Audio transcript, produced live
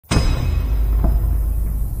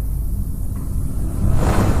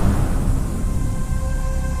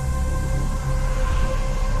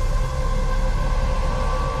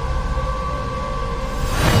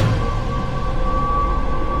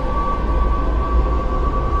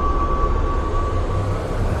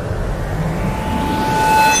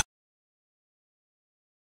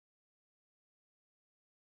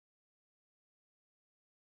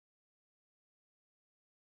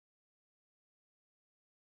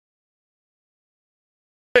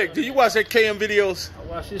Slick, do you watch that KM videos? I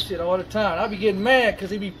watch this shit all the time. I be getting mad because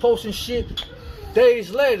he be posting shit days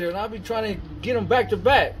later, and I be trying to get him back to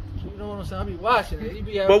back. You know what I'm saying? I be watching it. He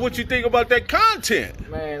be having, But what you think about that content?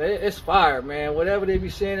 man, it's fire, man. Whatever they be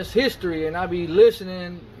saying is history, and I be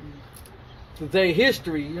listening to their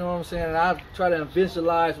history. You know what I'm saying? And I try to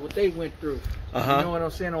visualize what they went through. You know what I'm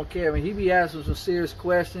saying? On Kevin, he be asking some serious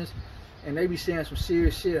questions, and they be saying some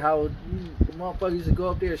serious shit. How the motherfuckers used to go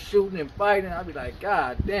up there shooting and fighting. I be like,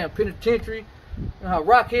 God damn, penitentiary. You know how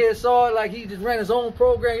Rockhead saw it, like he just ran his own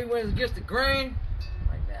program. He went against the grain.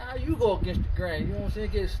 Like, man, how you go against the grain? You know what I'm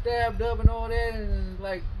saying? Get stabbed up and all that, and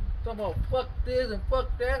like talking about fuck this and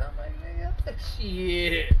fuck that. I'm like, man,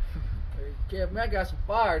 shit. Kevin, I got some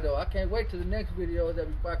fire though. I can't wait till the next video that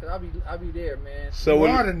be fire, cause I'll be there, man. So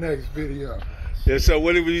what the next video? Yeah, so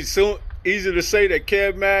would it be so easy to say that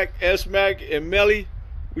Kev Mac, S Mac, and Melly,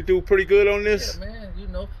 we do pretty good on this? Yeah, man, you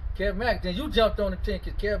know, Kev Mac, then you jumped on the team,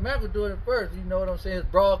 because Kev Mac was doing it first, you know what I'm saying? His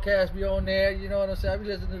broadcast be on there, you know what I'm saying? I be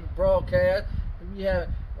listening to the broadcast.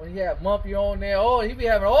 When he had Mumpy on there, he be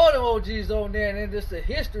having all them OGs on there, and then just the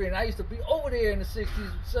history. And I used to be over there in the 60s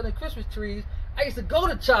selling Christmas trees. I used to go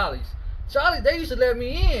to Charlie's. They used to let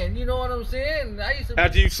me in, you know what I'm saying? I used to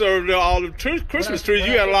After you served all the Christmas trees,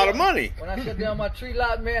 you had a lot of money. When I shut down my tree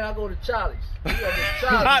lot, man, I go to Charlie's.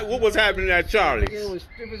 What was happening at Charlie's? It was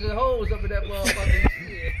strippers and hoes up in that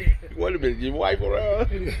motherfucker. Wait a minute, your wife around?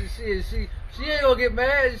 She ain't gonna get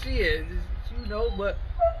mad. She is, you know, but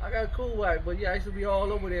I got a cool wife. But yeah, I used to be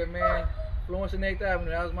all over there, man. Florence and 8th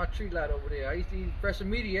Avenue, that was my tree lot over there. I used to eat fresh and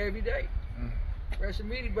meaty every day. Fresh and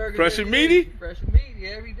meaty burgers. Fresh and meaty? Fresh and meaty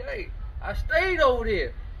every day. I stayed over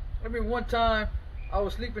there. I remember one time I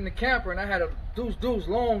was sleeping in the camper and I had a deuce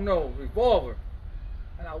long nose revolver.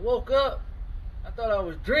 And I woke up, I thought I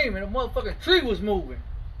was dreaming. The motherfucking tree was moving.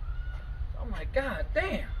 So I'm like, God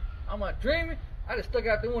damn, am I dreaming? I just stuck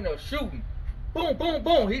out the window shooting. Boom, boom,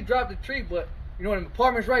 boom. He dropped the tree, but you know them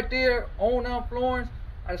apartments right there on Florence.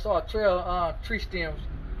 I just saw a trail of tree stems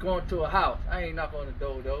going to a house. I ain't knock on the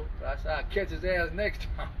door though. I said I'd catch his ass next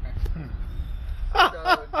time.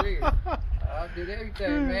 I did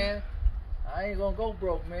everything, man. I ain't gonna go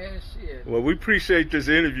broke, man. Shit. Well, we appreciate this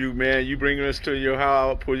interview, man. You bringing us to your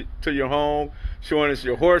house, to your home, showing us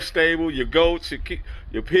your horse stable, your goats,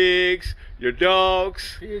 your pigs, your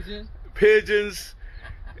dogs, pigeons,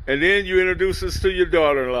 and then you introduced us to your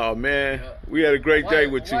daughter-in-law, man. Yeah. We had a great day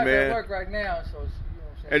with you, man. At work right now, so.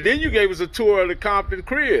 And then you gave us a tour of the Compton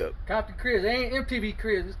crib. Compton cribs, they ain't MTV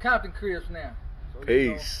cribs, it's Compton cribs now. So,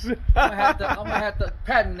 peace. You know, I'm gonna have to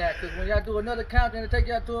patent that, because when y'all do another Compton and take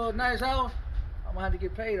y'all to a nice house, I'm gonna have to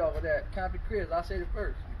get paid off of that. Compton cribs, I'll say it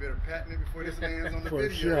first. You better patent it before this lands on the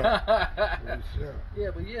video. Sure. For sure.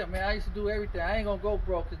 Yeah, but yeah, man, I used to do everything. I ain't gonna go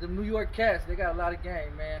broke, because the New York Cats, they got a lot of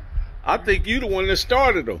game, man. I think you the one that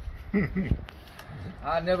started them.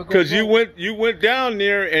 I never go. Because you went down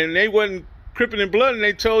there and they wasn't cripping in blood, and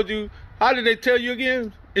they told you. How did they tell you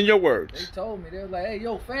again? In your words. They told me, they were like, "Hey,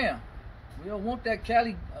 yo, fam, we don't want that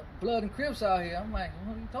Cali blood and Crips out here." I'm like,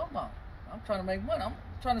 "What are you talking about? I'm trying to make money. I'm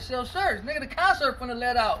trying to sell shirts. Nigga, the concert finna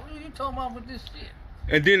let out. What are you talking about with this shit?"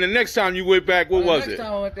 And then the next time you went back, what was it? Next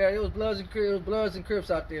time I went there, it was Bloods and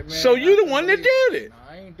Crips out there, man. So you the one that did it? No,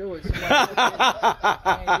 I ain't do it. I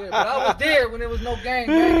ain't do it. But I was there when there was no gang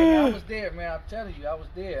banging. I was there, man. I'm telling you, I was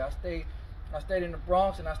there. I stayed in the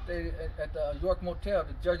Bronx, and I stayed at the York Motel,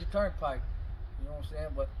 the Jersey Turnpike. You know what I'm saying?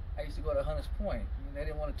 But I used to go to Hunters Point. I mean, they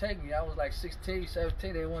didn't want to take me. I was like 16, 17.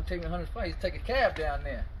 They didn't want to take me to Hunters Point. I used to take a cab down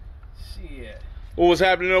there. Shit. What was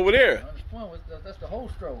happening over there? Hunters Point that's the whole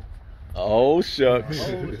stroke. Oh, shucks.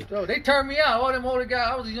 They turned me out. All them older guys,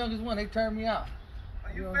 I was the youngest one. They turned me out.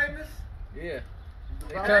 Are you famous? Yeah.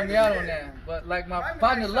 They turned me out on that. But like my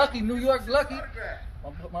partner Lucky, New York Lucky,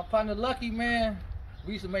 my partner Lucky, man,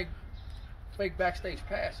 we used to make fake backstage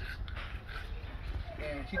passes.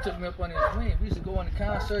 And he took me up on his wing. We used to go on the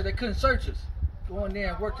concert. They couldn't search us. Go in there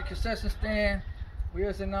and work the concession stand. We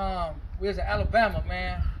was in Alabama,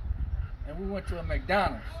 man. And we went to a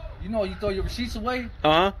McDonald's. You know, you throw your receipts away?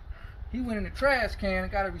 Uh-huh. He went in the trash can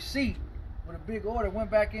and got a receipt with a big order,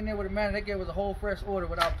 went back in there with a man, they gave us a whole fresh order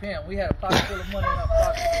without paying. We had a pocket full of money in our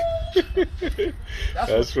pocket.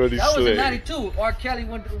 That's pretty slick. That was in '92. R. Kelly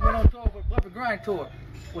went on tour with Bubba Grind tour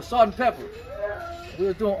with Salt and Pepper. We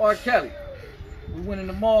were doing R. Kelly. We went in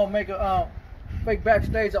the mall, make a fake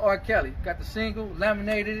backstage of R. Kelly. Got the single,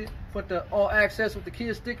 laminated it, put the all access with the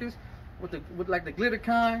kid stickers, with like the glitter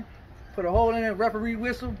kind, put a hole in it, referee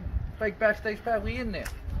whistle, fake backstage pass. We in there.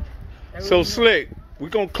 So Slick, we're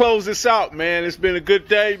gonna close this out, man. It's been a good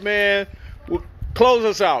day, man. We'll close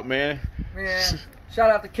us out, man. Man, Shout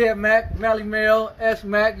out to Kev Mack, Melly Mel, S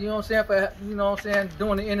Mac, you know what I'm saying, for, you know what I'm saying,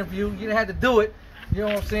 doing the interview. You didn't have to do it, you know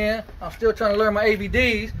what I'm saying. I'm still trying to learn my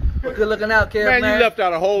ABDs, but good looking out, Kev Mack. Man, you left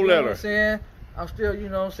out a whole letter. You know what I'm saying? I'm still, you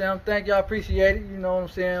know what I'm saying, thank y'all, appreciate it, you know what I'm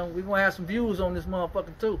saying. We're going to have some views on this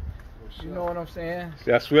motherfucker too. You know what I'm saying?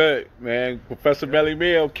 That's right, man. Professor Melly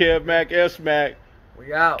Mel, Kev Mack, S Mac.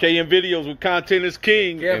 We out. KM Videos with Content is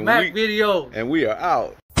King. Kev Mack Videos. And we are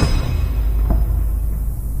out.